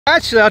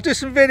Actually, I'll do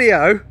some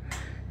video.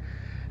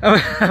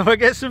 We'll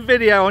get some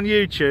video on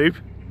YouTube.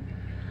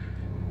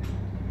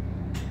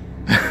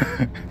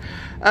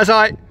 As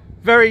I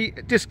very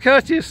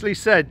discourteously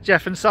said,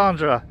 Geoff and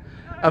Sandra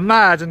are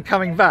mad and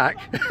coming back.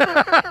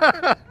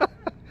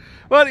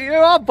 Well, you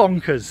are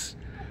bonkers.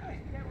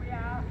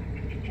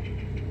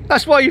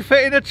 That's why you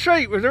fit in a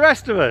treat with the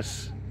rest of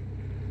us.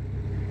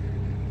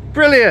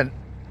 Brilliant.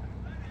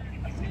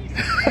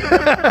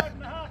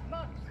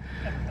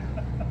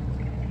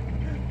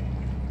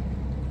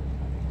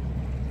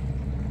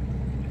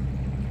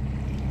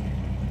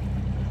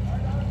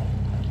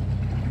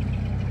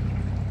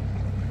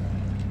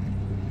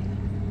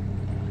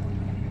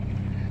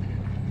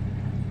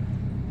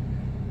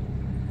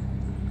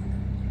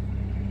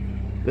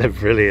 They're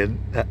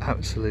brilliant. They're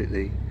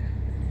absolutely,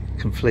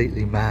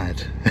 completely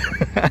mad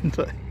and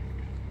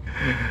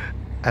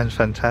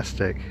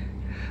fantastic.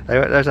 They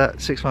were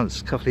out 6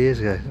 months, a couple of years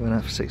ago. They went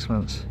out for 6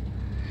 months.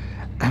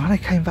 And when they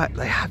came back,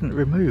 they hadn't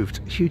removed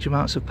huge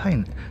amounts of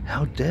paint.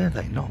 How dare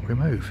they not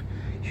remove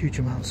huge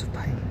amounts of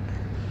paint?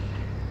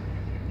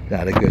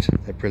 No, they're good.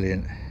 They're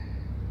brilliant.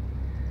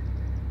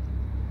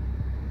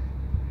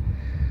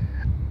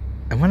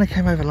 And when they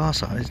came over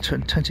last time, it's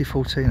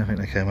 2014, I think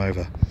they came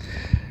over.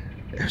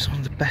 It was one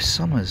of the best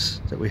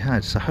summers that we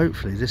had. So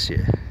hopefully this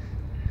year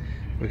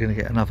we're going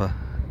to get another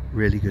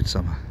really good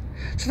summer.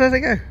 So there they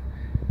go.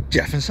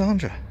 Geoff and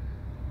Sandra,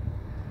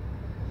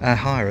 our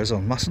hirers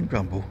on MUSN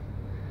Grumble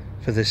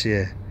for this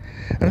year.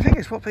 And I think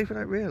it's what people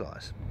don't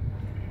realise,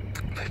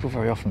 people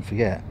very often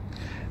forget,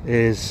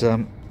 is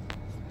and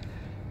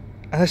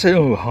they say,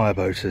 oh, hire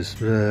boaters,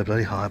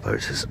 bloody hire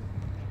boaters.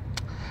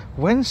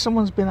 When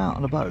someone's been out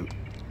on a boat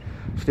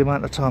for the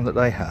amount of time that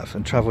they have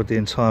and travelled the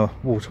entire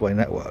waterway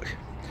network,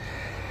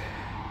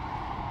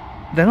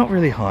 they're not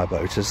really hire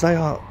boaters. They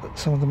are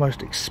some of the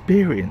most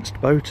experienced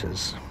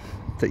boaters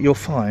that you'll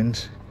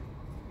find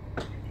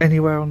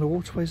anywhere on the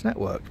waterways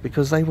network,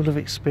 because they will have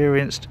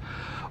experienced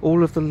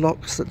all of the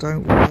locks that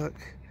don't work,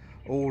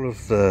 all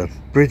of the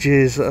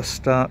bridges that are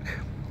stuck,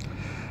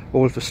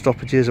 all of the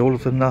stoppages, all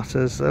of the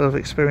nutters. They'll have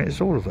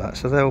experienced all of that,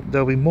 so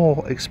they'll be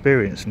more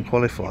experienced and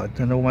qualified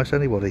than almost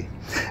anybody.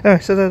 Anyway,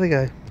 so there they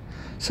go,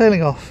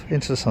 sailing off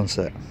into the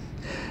sunset.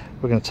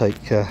 We're going to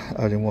take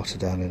Olin Water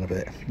down in a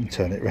bit and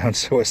turn it around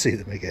so I see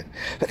them again.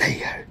 But there you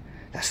go,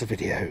 that's the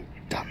video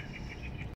done.